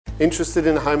Interested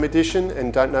in a home addition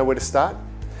and don't know where to start?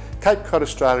 Cape Cod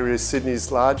Australia is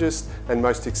Sydney's largest and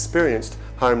most experienced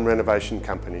home renovation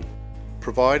company,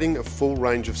 providing a full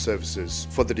range of services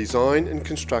for the design and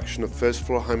construction of first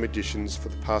floor home additions for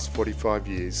the past 45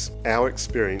 years. Our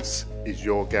experience is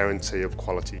your guarantee of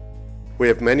quality. We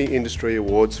have many industry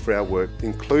awards for our work,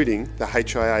 including the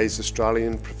HIA's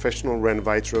Australian Professional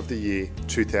Renovator of the Year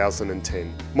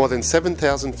 2010. More than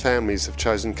 7,000 families have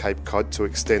chosen Cape Cod to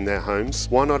extend their homes.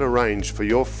 Why not arrange for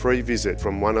your free visit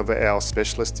from one of our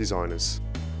specialist designers?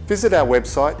 Visit our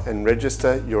website and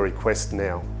register your request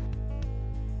now.